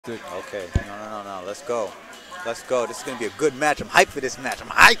Okay, no. Let's go. Let's go. This is going to be a good match. I'm hyped for this match. I'm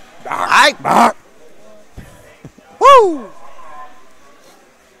hyped. I'm hyped. Woo!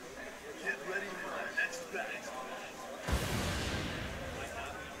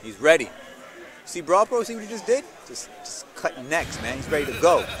 He's ready. See BrawlPro? See what he just did? Just cut necks, man. He's ready to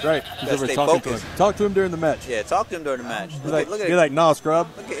go. Right. He's over stay talking focused. to him. Talk to him during the match. Yeah, talk to him during the match. Look Look at it. like, nah, scrub.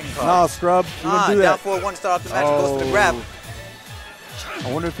 Look at Inkognito. Nah, scrub. You don't do down that. 4-1 to start off the match. Goes for the grab.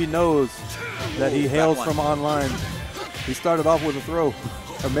 I wonder if he knows that he hails from online. He started off with a throw.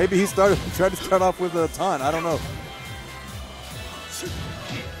 Or maybe he tried to start off with a taunt. I don't know.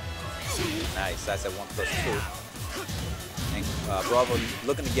 Nice. That's at 1+2. And BrawlPro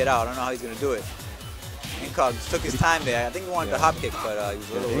looking to get out. I don't know how he's going to do it. Incog took his time there. I think he wanted the hop kick, but he was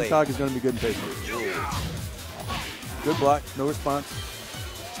a little late. Incog is going to be good and patient. Good block. No response.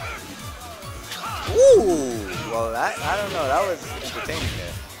 Ooh! Well, I don't know. That was entertaining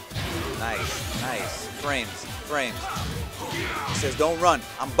there. Nice. Frames. He says, don't run.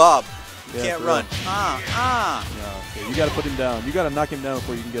 I'm Bob. You can't run. Yeah, okay. You got to put him down. You got to knock him down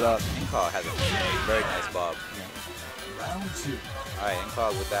before you can get out. Incog has a very nice Bob. Round 2. All right,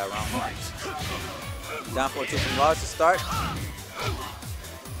 Incog with that round 1. Down 4-2 from Lars to start.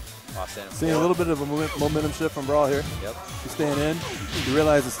 Seeing a little bit of a momentum shift from Brawl here. Yep. He's staying in. You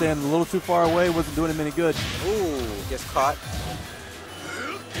realize he's standing a little too far away. Wasn't doing him any good. Ooh, gets caught.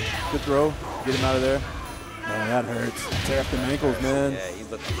 Good throw. Get him out of there. Man, that hurts. Tear up them ankles, man. Yeah, he's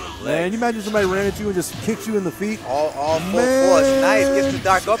looking for legs. Man, you imagine somebody ran at you and just kicked you in the feet? All full force. Nice. Gets the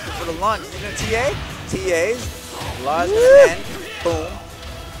dark up for the lunge. He's going to TA. TAs. Lars going to end. Boom.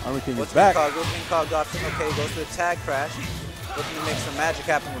 Armor King is What's back. Incog option? Okay, goes to the tag crash. Looking to make some magic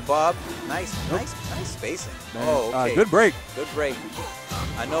happen with Bob. Nice spacing. Man. Oh, okay. Good break. Good break.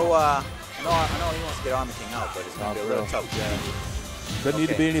 I know he wants to get Armor King out, but it's going to be a little tough. Yeah. Doesn't need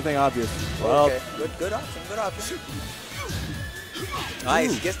to be anything obvious. Well, okay. Good option.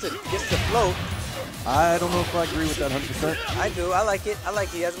 Nice. Gets the float. I don't know if I agree with that 100%. I do. I like it.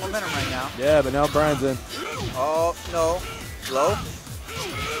 He has momentum right now. Yeah, but now Brian's in. Oh, no. Low.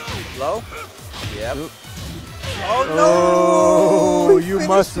 Yep. Oop. Oh, no! You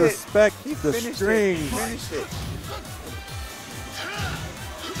must respect the strings. He finished it.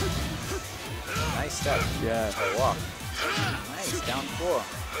 Nice step. Yeah. Oh, walk. Nice. Down 4.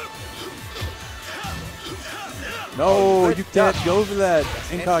 No, you can't go for that.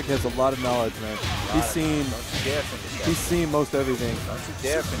 Incog has a lot of knowledge, man. He's seen. Don't you dare finish that. He's seen most everything. Don't you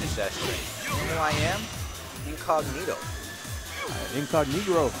dare finish that string. You know who I am? Inkognito.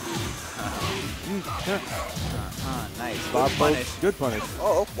 Incognito. Nice. Bob punish. Good punish.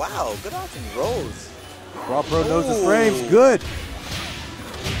 Oh, wow. Good option. He rolls. BrawlPro knows his frames. Good. So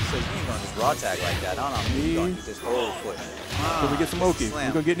you ain't going to just raw tag like that. I don't know. You're going to use this whole foot. Can we get some Oki?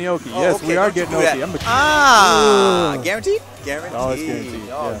 We're going to get any Oki. Oh, Yes, okay. we are getting Oki. Guaranteed? Guaranteed. Oh, it's guaranteed.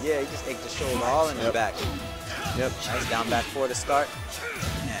 Oh, yeah. He just ate the shoulder all in the back. Yep. Nice down back 4 to start.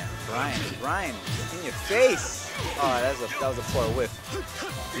 Man, Brian, in your face. Oh, that was a poor whiff.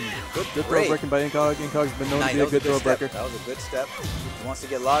 Good throw breaking by Incog. Incog's been known to be a good throw breaker. That was a good step. He wants to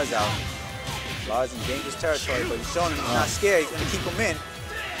get Lars out. Lars in dangerous territory, but he's showing him he's not scared. He's going to keep him in.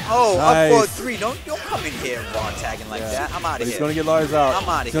 Oh, nice. Up 4-3. Don't come in here and raw tagging like that. I'm out of here. He's going to get Lars out. I'm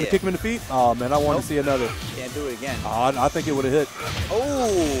out of here. He's going to kick him in the feet. Oh, man, I want to see another. Can't do it again. I think it would have hit.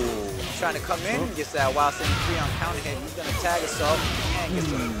 Oh, trying to come in. Gets that wild 73 on counter hit. He's going to tag himself. Man, gets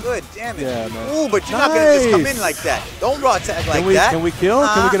some good. Damn it. Yeah, man. Ooh, but you're not going to just come in like that. Don't raw tag like that. Can we kill?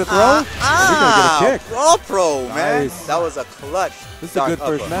 Can we get a throw? We're going to get a kick. BrawlPro, man. Nice. That was a clutch. This is a good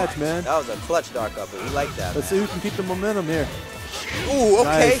first match, man. That was a clutch dark upper. We like that. Let's see who can keep the momentum here. Ooh,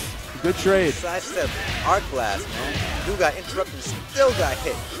 okay. Nice. Good trade. Sidestep, arc blast, man. Dude got interrupted and still got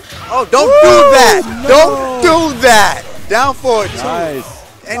hit. Oh, don't do that! No. Don't do that! Down 4-2. Nice.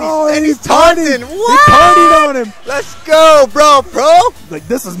 And he's taunting. What? He partied on him. Let's go, BrawlPro. Like,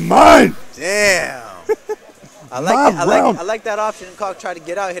 this is mine. Damn. I like that option. Incog tried to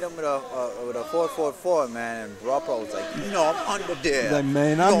get out, hit him with a 4-4-4, man. And BrawlPro was like, I'm under there. He's like,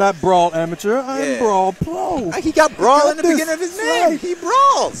 man, I'm not Brawl amateur. I'm BrawlPro. He got Brawl in the beginning of his name. Right. He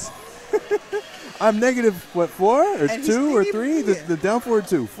brawls. I'm negative, what, 4 or 2 or 3? The down 4 or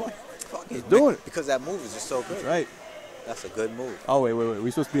 2. He's doing it. Because that move is just so good. That's right. That's a good move. Oh, wait.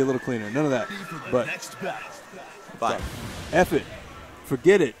 We're supposed to be a little cleaner. None of that. But fine. F it.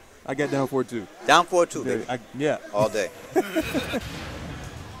 Forget it. I got down 4-2. Down 4-2, baby. Yeah. All day. Round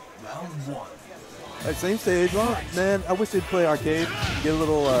 1. All right, same stage. Well, man, I wish they'd play arcade. Get a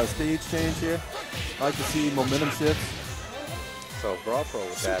little stage change here. I like to see momentum shifts. So BrawlPro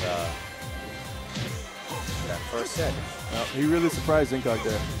with that first set. Well, he really surprised Incog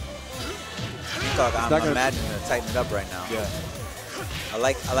there. Incog, I'm imagining to tighten it up right now. Yeah. I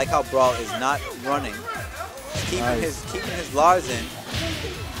like how Brawl is not running. He's keeping his Lars in.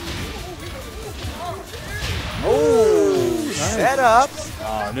 Oh, nice. Set up.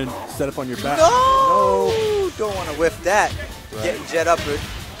 Oh, and then set up on your back. No, don't want to whiff that. Right. Getting jet upward.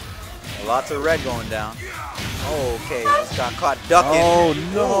 Lots of red going down. Okay, just got caught ducking. Oh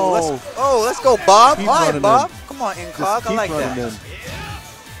no! Let's go, Bob. Keep All right, Bob. In. Come on, Incog. I like that. In.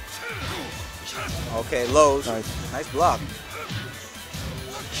 Okay, lows. Nice Block.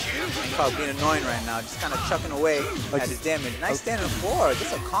 Incog being annoying right now, just kind of chucking away at his damage. Nice standing forward.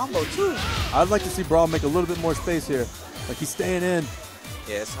 Just a combo too. I'd like to see Brawl make a little bit more space here. Like he's staying in.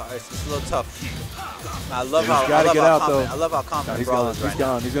 Yeah, it's hard. It's a little tough. I love how confident Brawl is right now. He's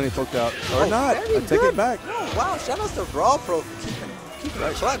gone. He's going to get poked out. Or not. I take it back. Oh, wow, shout out to BrawlPro for keeping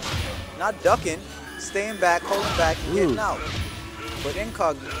it clutch. Not ducking, staying back, holding back, and getting out. But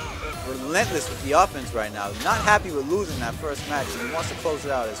Incog relentless with the offense right now. Not happy with losing that first match. He wants to close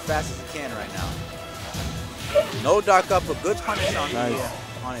it out as fast as he can right now. No dark up, but good punish on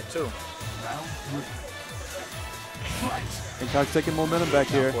it too. Incog's taking momentum back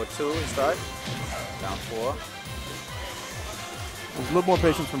here. 4-2 start. Down 4. There's a little more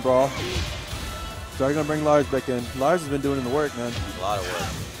patience from Brawl. So they're going to bring Lars back in. Lars has been doing the work, man. A lot of work.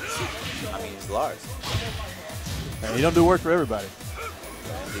 I mean, he's Lars. Man, he don't do work for everybody.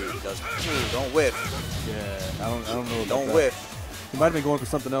 Indeed, he doesn't. Don't whiff. Yeah, I don't know about Don't that. whiff. He might have been going for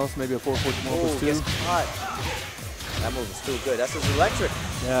something else, maybe a 4-4-1 +2. Gets caught. That move is too good. That's his electric.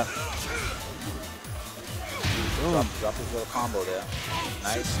 Yeah. Drop his little combo there.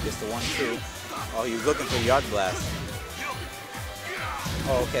 Nice. Gets the 1-2. Oh, he was looking for the yard blast.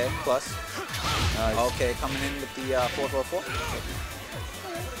 Oh, okay. Plus. Nice. Okay, coming in with the 4-4-4.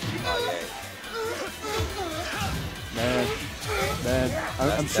 Oh, yeah. Man,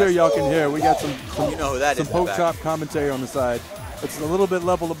 I'm sure y'all can hear. We got some you know who that some is poke chop commentary on the side. It's a little bit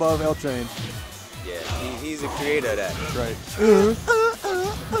level above L Train. Yeah, he's a creator of that. Right.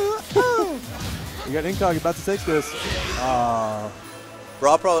 You got Incog about to take this.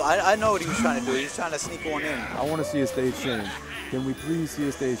 BrawlPro, I know what he was trying to do. He was trying to sneak one in. I want to see a stage change. Can we please see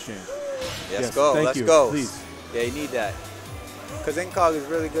a stage change? Let's go. Let's go. Please. Yeah, you need that. Because Incog is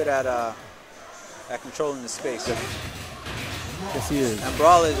really good at controlling the space. Yes, he is. And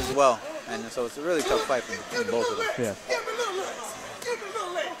Brawl is as well. And so it's a really tough fight between both of them. Yeah.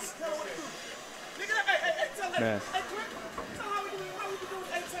 Man.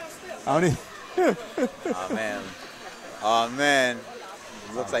 I don't even Oh, man. Oh, man.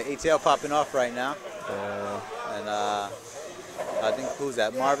 Looks like ATL popping off right now. And I think, who's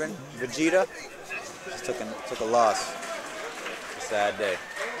that? Marvin? Vegeta? Just took a loss. It's a sad day.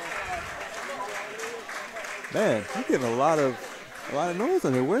 Man, you're getting a lot of noise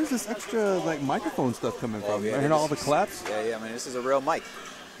on here. Where's this extra like microphone stuff coming from? Yeah, I heard all the claps. Yeah. I mean, this is a real mic.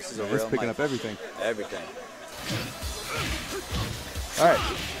 This is a real It's picking mic. up everything. Everything. All right. I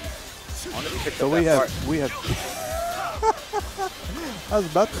wonder if he picked So up we have. I was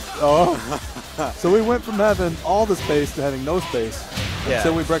about to. So we went from having all the space to having no space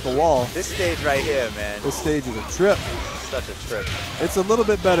until we break a wall. This stage right here, man. This stage is a trip. Such a trip. It's a little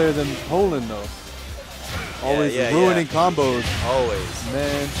bit better than Poland though. Always ruining combos. Always.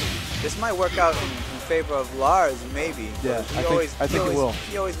 Man. This might work out in favor of Lars, maybe. Yeah, I think it will.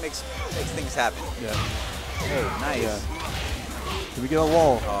 He always makes things happen. Yeah. Oh, nice. Yeah. Can we get a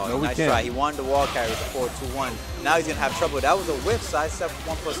wall? Oh, no, nice we can't. try. He wanted the wall carry with the 4-2-1. Now he's going to have trouble. That was a whip, side step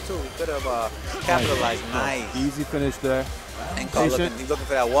 1+2. He could have capitalized. Nice. Easy finish there. He's looking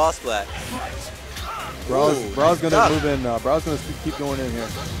for that wall splat. Brawl's going to move in. Brawl's going to keep going in here.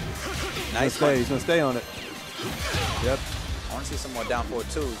 Nice. He's going to stay on it. Yep. I want to see some more down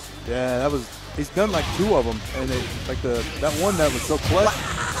 4-2s. Yeah, he's done like 2 of them, and that one that was so clutch.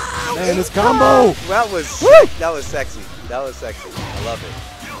 Man, this combo. That was sexy. That was sexy. I love it.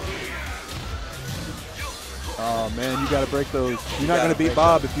 Oh man, you got to break those. You're not going to beat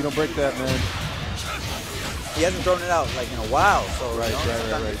Bob if you don't break that, man. He hasn't thrown it out like in a while, so right.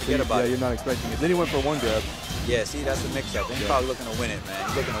 Forget about it. You're not expecting it. Then he went for one grab. Yeah, see, that's the mix-up. He's probably looking to win it, man.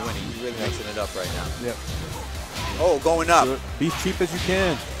 He's looking to win it. He's really mixing it up right now. Yep. Oh, going up. Be as cheap as you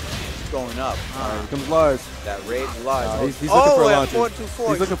can. He's going up. Here comes Lars. That rage Lars. He's looking for a launcher. 4-2-4.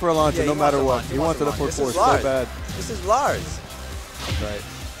 He's looking for a launcher no matter what. He wants it up 4-4 so bad. This is Lars. Right.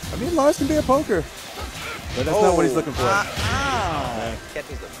 I mean, Lars can be a poker. But that's not what he's looking for.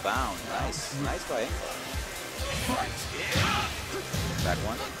 Catches the bound. Nice. Nice fight. Back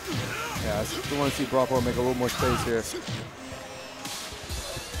one. Yeah, I still want to see BrawlPro make a little more space here.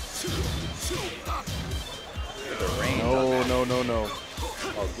 the range. No.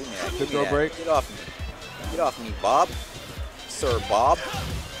 Oh, give me that. Good Give me throw that. break. Get off me. Get off me, Bob. Sir Bob.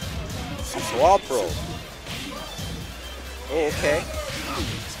 I'm BrawlPro. Oh, okay.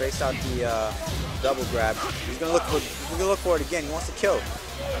 Spaced out the double grab. He's gonna look for it again. He wants to kill.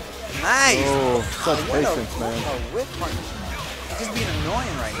 Nice. Oh, such what patience, man. A whip punch. He's just being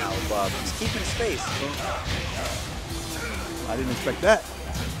annoying right now with Bob. He's keeping space. I didn't expect that.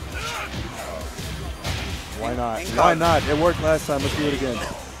 Why not? Incog. Why not? It worked last time. Let's do it again.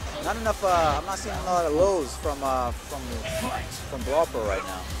 Not enough. I'm not seeing a lot of lows from BrawlPro right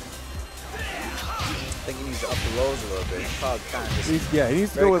now. I think he needs to up the lows a little bit. Incog kind of just Yeah, he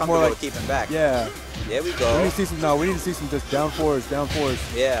needs to go with more like keeping back. Yeah. There we go. We need to see some. We need to see some just down fours.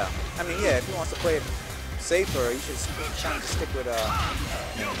 Yeah. I mean, yeah. If he wants to play it safer, he should try to stick with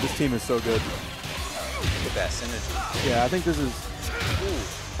This team is so good. the best synergy. Yeah, I think this is.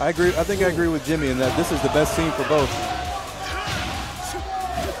 Ooh. I agree. I think I agree with Jimmy in that this is the best team for both.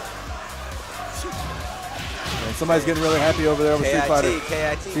 And somebody's getting really happy over there with Street Fighter.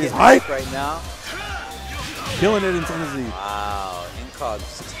 K.I.T. He's getting hype right now. Killing it in Tennessee. Wow. Incog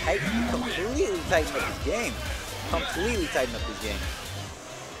completely tightened up his game. Completely tightened up his game.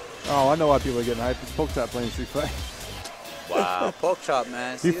 Oh, I know why people are getting hyped. It's Poke Chop playing Street Fighter. Wow, Poke Chop,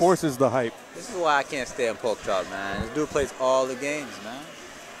 man. He forces the hype. This is why I can't stand Poke Chop, man. This dude plays all the games, man.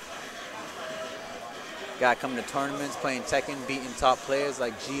 Guy coming to tournaments, playing Tekken, beating top players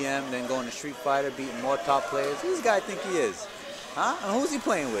like GM, then going to Street Fighter, beating more top players. Who's this guy think he is? Huh? And who's he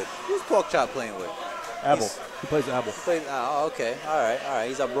playing with? Who's Poke Chop playing with? Abel. He plays Abel. Oh, okay. All right.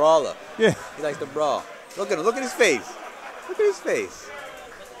 He's a brawler. Yeah. He likes to brawl. Look at him. Look at his face. Look at his face.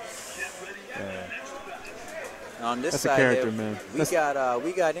 Yeah. On this That's a side character, here, man.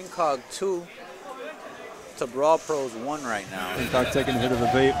 we got Incog 2 to BrawlPro's 1 right now. Incog taking a hit of the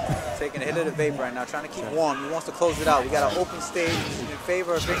vape. Taking a hit of the vape right now, trying to keep warm. He wants to close it out. We got an open stage in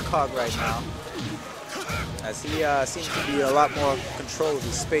favor of Incog right now, as he seems to be a lot more control of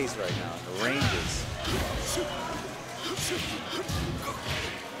his space right now. The ranges.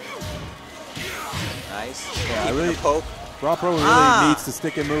 Nice. Yeah, Keeping really the poke. BrawlPro really needs to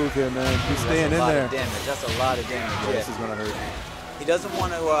stick and move here, man. He's staying in there. That's a lot of damage. Yeah, this is gonna hurt. He doesn't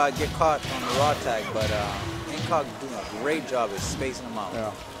want to get caught on the raw tag, but Incog doing a great job of spacing him out.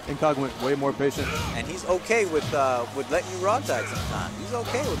 Yeah. Incog went way more patient. And he's okay with letting you raw tag sometimes. He's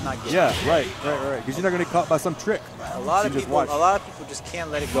okay with not getting. Yeah, right. Because you're not gonna get caught by some trick. A lot of people just can't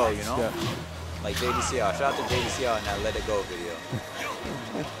let it go, you know. Yeah. Like JDCR. Shout out to JDCR and that Let It Go video.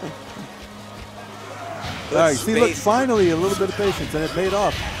 All right, see, look, finally a little bit of patience, and it paid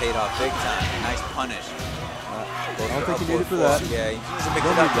off. Paid off big time. Nice punish. I don't think you need it for that. Yeah, he needs to mix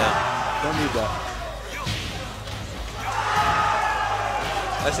it up now. Don't need that.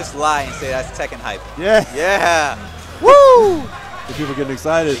 Let's just lie and say that's Tekken hype. Yeah. Yeah. Woo! The people are getting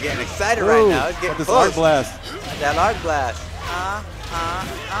excited. They're getting excited right now. It's getting this close. art blast. That art blast.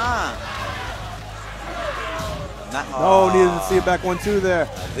 Needed to see a back 1-2 there.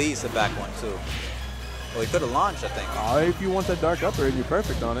 At least a back 1-2. Well, he could have launched, I think. If you want that dark upper, you're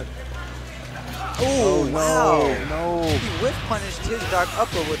perfect on it. Oh, no, wow. No. He whiff punished his dark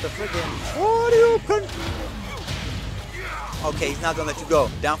upper with the friggin' Audio Okay, he's not gonna let you go.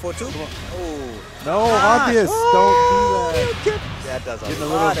 Down 4-2? Oh. No, obvious. Don't do that. That does a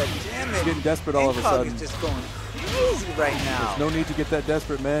lot of damage. Getting desperate all of a sudden. Incog is just going crazy right now. There's no need to get that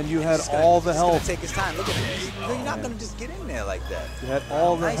desperate, man. You had all the health. He's gonna take his time. Look at him. You're not gonna just get in there like that. You had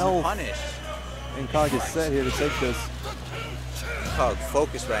all the health. Punished. Incog is set here to take this. Incog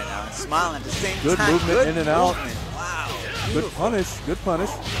focused right now and smiling at the same Good time. Movement in and out. Wow. Good punish. Good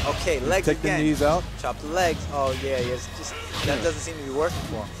punish. Okay, legs take again. The knees out. Chop the legs. Oh yeah, it's just that doesn't seem to be working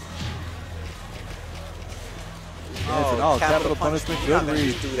for him. Oh, capital punishment. Good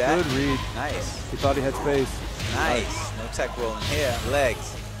read. Good read. Nice. He thought he had space. Nice. No tech rolling here.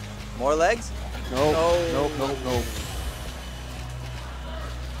 Legs. More legs? Nope. No. Nope.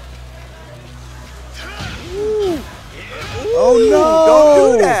 Ooh. Oh no!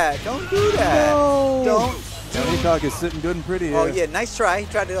 Don't do that. Don't do that. No. Don't. Incog is sitting good and pretty here. Oh yeah, nice try. He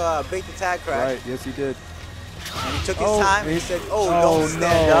tried to bait the tag crash. Right. Yes, he did. And he took his time and he said, don't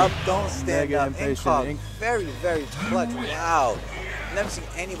stand up. Don't stand up. Incog, very, very clutch. Wow. Never seen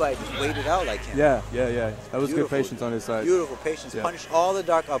anybody just wait it out like him. Yeah. That was good patience on his side. Beautiful patience. Yeah. Punished all the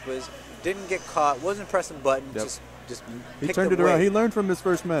dark uppers. Didn't get caught. Wasn't pressing buttons. Just he turned it around. He learned from his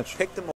first match. Picked them